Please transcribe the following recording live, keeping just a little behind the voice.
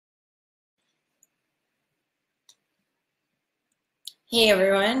Hey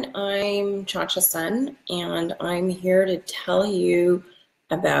everyone, I'm Chia Chia, and I'm here to tell you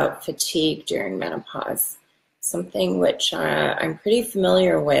about fatigue during menopause, something which I'm pretty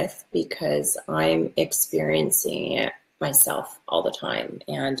familiar with because I'm experiencing it myself all the time.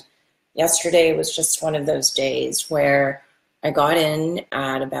 And yesterday was just one of those days where I got in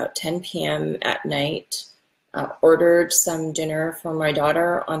at about 10 p.m. at night, ordered some dinner for my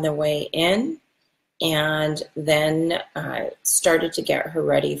daughter on the way in, and then started to get her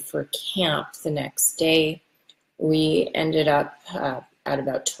ready for camp the next day. We ended up at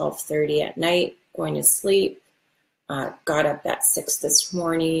about 12:30 at night going to sleep, got up at 6 this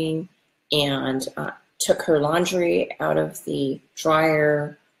morning and took her laundry out of the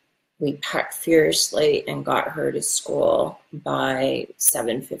dryer. We packed furiously and got her to school by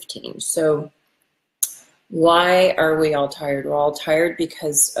 7:15. So why are we all tired? We're all tired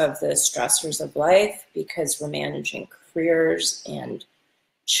because of the stressors of life, because we're managing careers and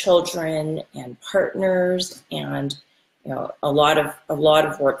children and partners, and a lot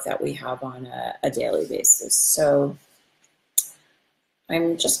of work that we have on a daily basis. So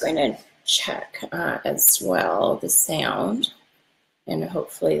I'm just going to check as well the sound, and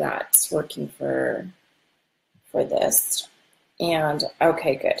hopefully that's working for this. And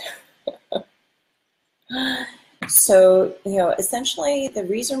okay, good. So, essentially the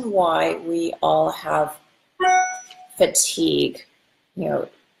reason why we all have fatigue,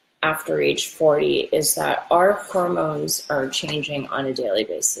 after age 40 is that our hormones are changing on a daily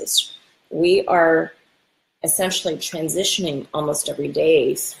basis. We are essentially transitioning almost every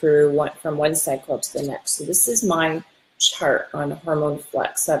day from one cycle to the next. So this is my chart on hormone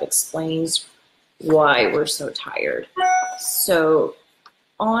flux that explains why we're so tired. So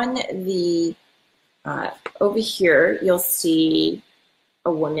on the over here, you'll see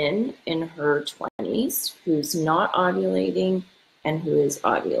a woman in her 20s who's not ovulating and who is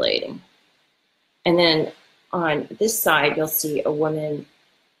ovulating. And then on this side, you'll see a woman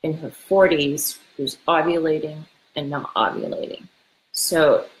in her 40s who's ovulating and not ovulating.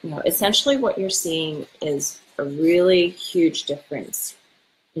 So, essentially what you're seeing is a really huge difference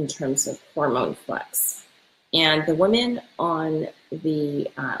in terms of hormone flux. And the woman on the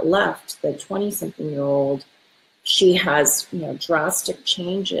left, the 20-something-year-old, she has drastic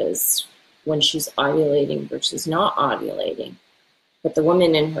changes when she's ovulating versus not ovulating. But the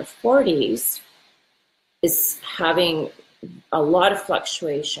woman in her 40s is having a lot of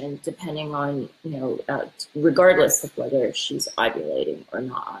fluctuation depending on, regardless of whether she's ovulating or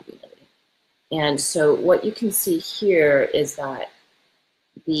not ovulating. And so what you can see here is that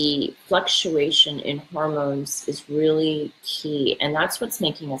the fluctuation in hormones is really key, and that's what's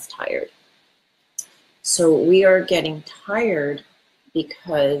making us tired. So we are getting tired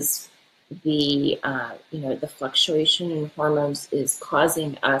because the fluctuation in hormones is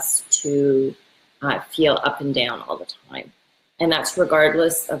causing us to feel up and down all the time. And that's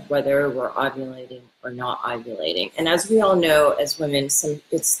regardless of whether we're ovulating or not ovulating. And as we all know, as women,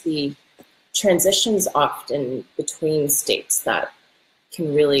 it's the transitions often between states that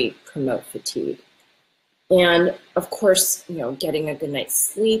can really promote fatigue. And of course, getting a good night's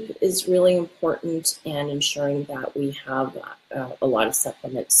sleep is really important, and ensuring that we have a lot of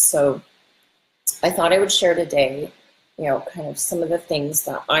supplements. So I thought I would share today, kind of some of the things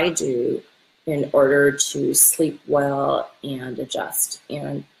that I do in order to sleep well and adjust.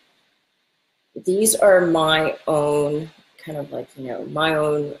 And these are my own kind of like, my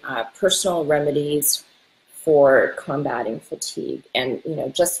own personal remedies for combating fatigue. And,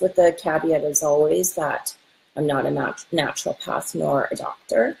 just with the caveat as always that I'm not a naturopath nor a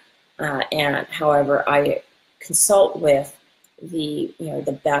doctor. And however, I consult with the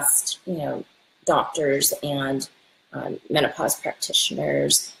best, doctors and menopause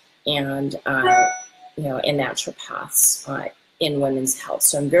practitioners and, and naturopaths in women's health.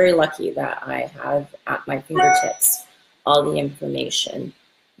 So I'm very lucky that I have at my fingertips all the information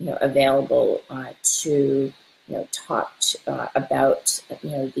available to talk about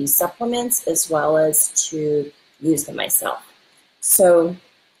these supplements, as well as to use them myself. So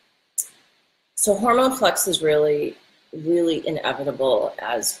hormone flux is really inevitable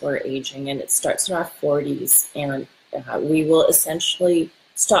as we're aging, and it starts in our 40s, and we will essentially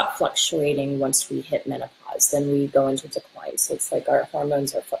stop fluctuating once we hit menopause. Then we go into decline. So it's like our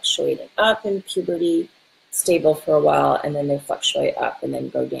hormones are fluctuating up in puberty, stable for a while, and then they fluctuate up and then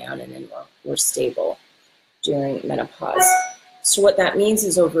go down, and then we're stable during menopause. So what that means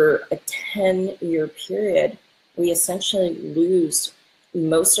is over a 10-year period, we essentially lose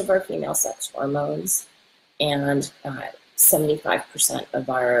most of our female sex hormones and 75% of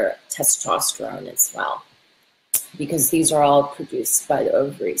our testosterone as well. because these are all produced by the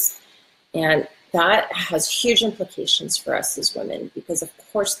ovaries. And that has huge implications for us as women, because of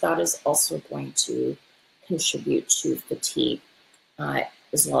course that is also going to contribute to fatigue,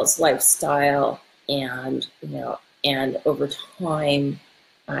 as well as lifestyle, and and over time,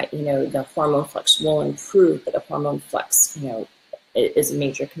 the hormone flux will improve, but the hormone flux, is a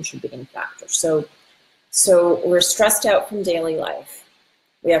major contributing factor. So we're stressed out from daily life.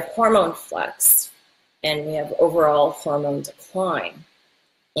 We have hormone flux, and we have overall hormone decline.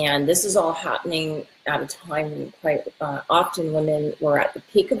 And this is all happening at a time when quite often women were at the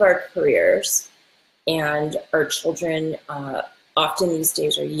peak of our careers, and our children often these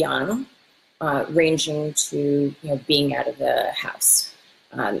days are young, ranging to being out of the house.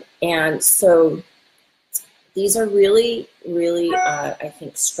 And so these are really, really, I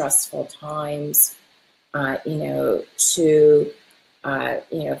think, stressful times,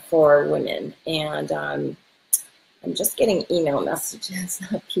 for women. And I'm just getting email messages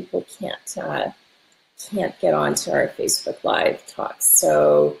that people can't get onto our Facebook Live talks.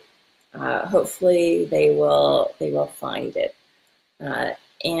 So hopefully they will find it.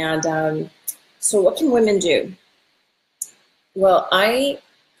 So what can women do? Well,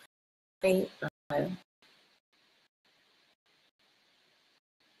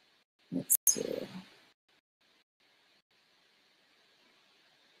 let's see.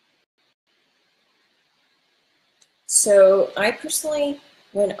 So I personally,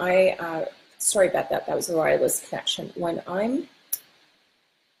 sorry about that, that was a wireless connection. When I'm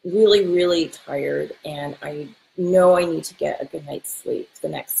really, really tired and I know I need to get a good night's sleep the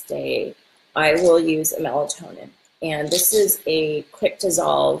next day, I will use a melatonin. And this is a quick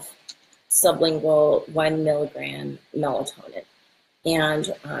dissolve sublingual 1 milligram melatonin.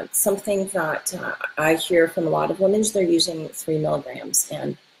 And something that I hear from a lot of women is they're using 3 milligrams.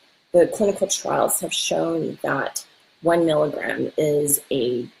 And the clinical trials have shown that 1 milligram is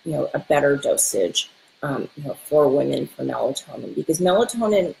a better dosage for women for melatonin, because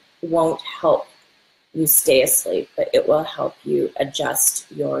melatonin won't help you stay asleep, but it will help you adjust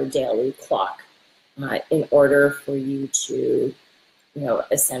your daily clock in order for you to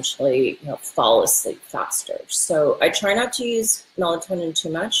essentially fall asleep faster. So I try not to use melatonin too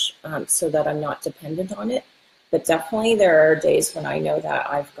much so that I'm not dependent on it, but definitely there are days when I know that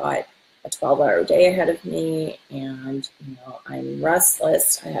I've got a 12-hour day ahead of me, and I'm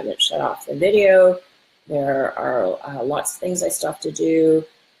restless. I haven't shut off the video. There are lots of things I still have to do,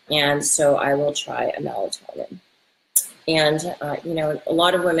 and so I will try a melatonin. And a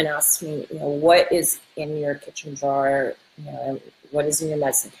lot of women ask me, what is in your kitchen drawer? What is in your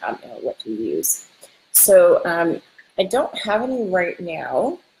medicine cabinet? What do you use? So I don't have any right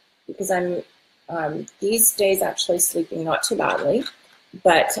now, because I'm these days actually sleeping not too badly.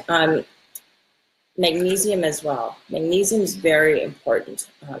 But magnesium as well. Magnesium is very important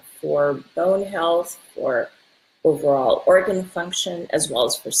for bone health, for overall organ function, as well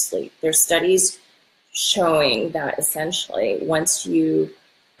as for sleep. There's studies showing that essentially once you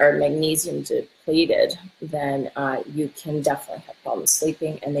are magnesium depleted, then you can definitely have problems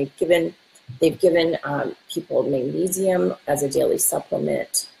sleeping. And they've given people magnesium as a daily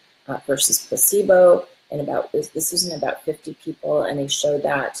supplement versus placebo. And this was in about 50 people, and they showed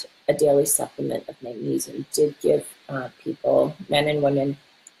that a daily supplement of magnesium did give people, men and women,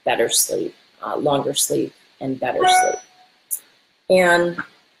 better sleep, longer sleep, and better sleep. And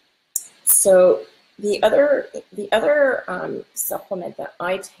so the other supplement that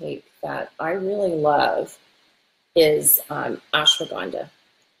I take that I really love is ashwagandha.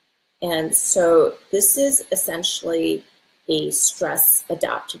 And so this is essentially a stress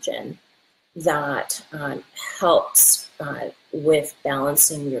adaptogen that helps with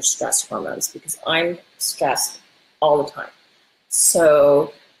balancing your stress hormones, because I'm stressed all the time.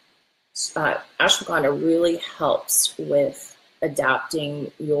 So ashwagandha really helps with adapting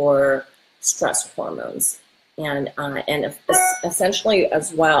your stress hormones. And essentially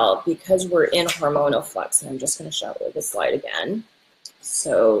as well, because we're in hormonal flux, and I'm just going to show the slide again.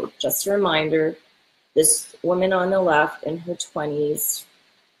 So just a reminder, this woman on the left in her 20s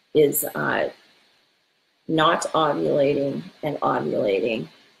is not ovulating and ovulating.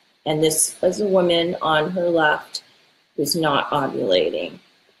 And this is a woman on her left who's not ovulating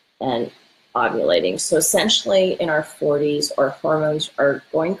and ovulating. So essentially in our 40s, our hormones are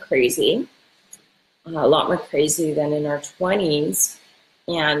going crazy, a lot more crazy than in our 20s.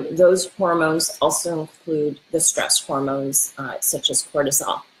 And those hormones also include the stress hormones such as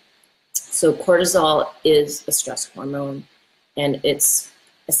cortisol. So cortisol is a stress hormone, and it's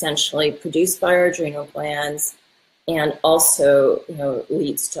essentially produced by our adrenal glands, and also,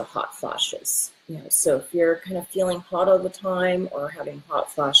 leads to hot flashes. So if you're kind of feeling hot all the time or having hot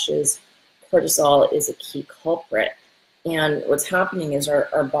flashes, cortisol is a key culprit. And what's happening is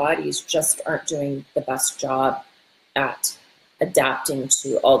our bodies just aren't doing the best job at adapting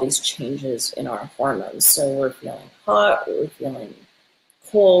to all these changes in our hormones. So we're feeling hot, we're feeling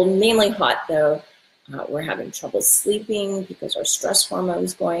cold, mainly hot though. We're having trouble sleeping because our stress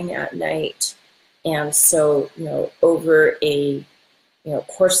hormone's going at night. And so, over a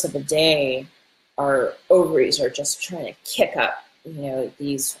course of a day, our ovaries are just trying to kick up,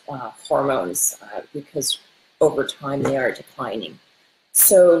 these hormones because over time they are declining.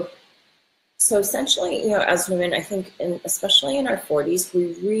 So essentially, as women, I think, especially in our 40s,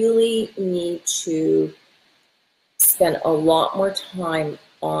 we really need to spend a lot more time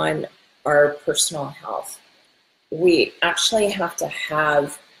on our personal health. We actually have to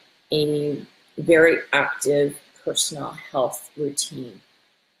have a very active personal health routine.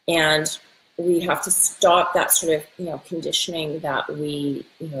 And we have to stop that sort of, conditioning that we,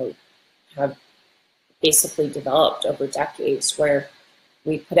 have basically developed over decades, where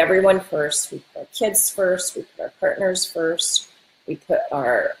we put everyone first, we put our kids first, we put our partners first, we put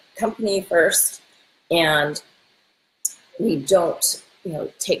our company first, and we don't,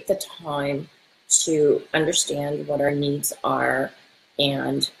 take the time to understand what our needs are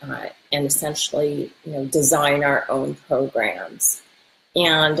and essentially, design our own programs.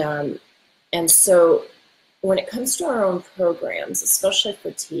 And so when it comes to our own programs, especially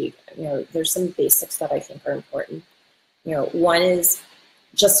fatigue, there's some basics that I think are important. One is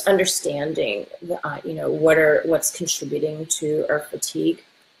just understanding, what's contributing to our fatigue.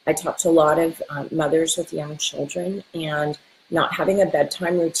 I talk to a lot of mothers with young children, and not having a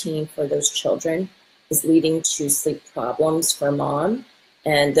bedtime routine for those children is leading to sleep problems for mom,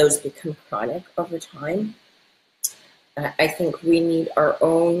 and those become chronic over time. I think we need our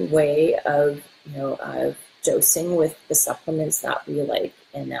own way of, of dosing with the supplements that we like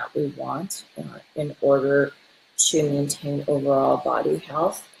and that we want in order to maintain overall body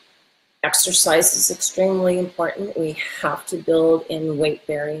health. Exercise is extremely important. We have to build in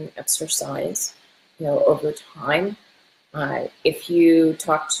weight-bearing exercise, over time. If you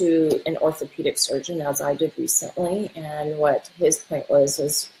talk to an orthopedic surgeon, as I did recently, and what his point was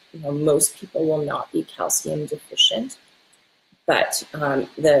is, most people will not be calcium deficient, but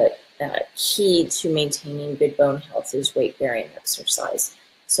the key to maintaining good bone health is weight-bearing exercise.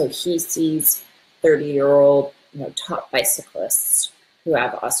 So he sees 30-year-old, top bicyclists who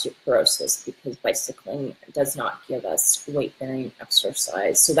have osteoporosis because bicycling does not give us weight-bearing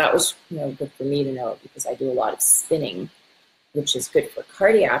exercise. So that was, good for me to know, because I do a lot of spinning, which is good for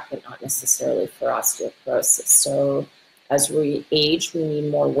cardiac, but not necessarily for osteoporosis. So as we age, we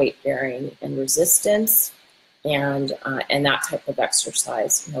need more weight-bearing and resistance, and that type of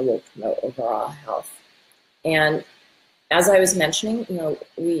exercise, will promote overall health. And as I was mentioning,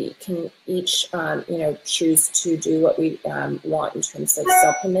 we can each, choose to do what we want in terms of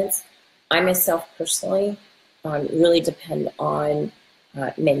supplements. I myself personally really depend on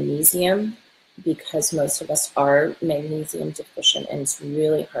magnesium, because most of us are magnesium deficient, and it's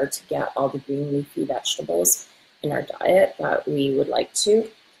really hard to get all the green leafy vegetables in our diet that we would like to.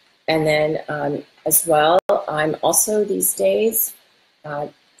 And then as well, I'm also these days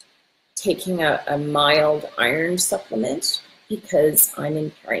taking a mild iron supplement because I'm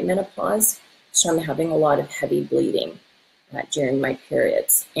in perimenopause, so I'm having a lot of heavy bleeding during my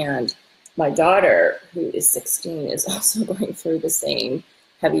periods. And my daughter, who is 16, is also going through the same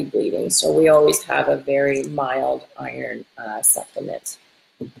heavy bleeding. So we always have a very mild iron supplement,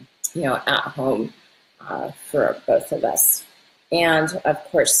 at home for both of us. And of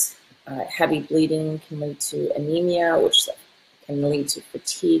course, heavy bleeding can lead to anemia, which can lead to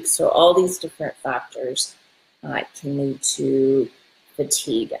fatigue. So all these different factors can lead to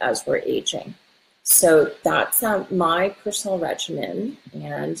fatigue as we're aging. So that's my personal regimen.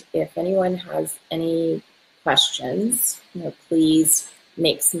 And if anyone has any questions, please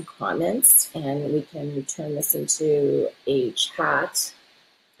make some comments, and we can turn this into a chat,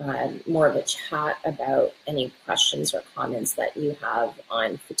 more of a chat about any questions or comments that you have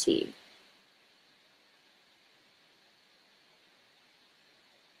on fatigue.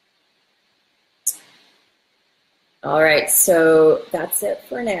 All right, so that's it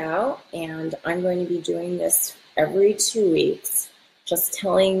for now, and I'm going to be doing this every 2 weeks, just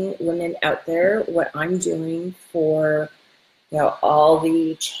telling women out there what I'm doing for all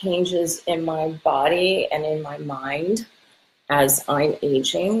the changes in my body and in my mind as I'm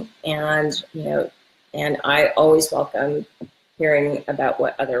aging. And, and I always welcome hearing about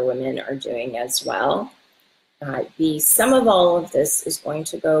what other women are doing as well. The sum of all of this is going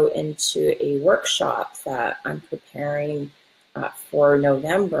to go into a workshop that I'm preparing for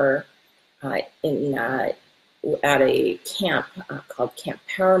November at a camp called Camp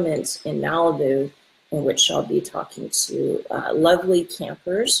Empowerment in Malibu, in which I'll be talking to lovely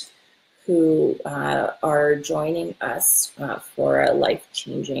campers who are joining us for a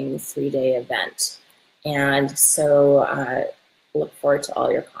life-changing 3-day event. And so look forward to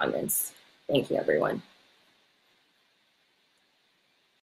all your comments. Thank you, everyone.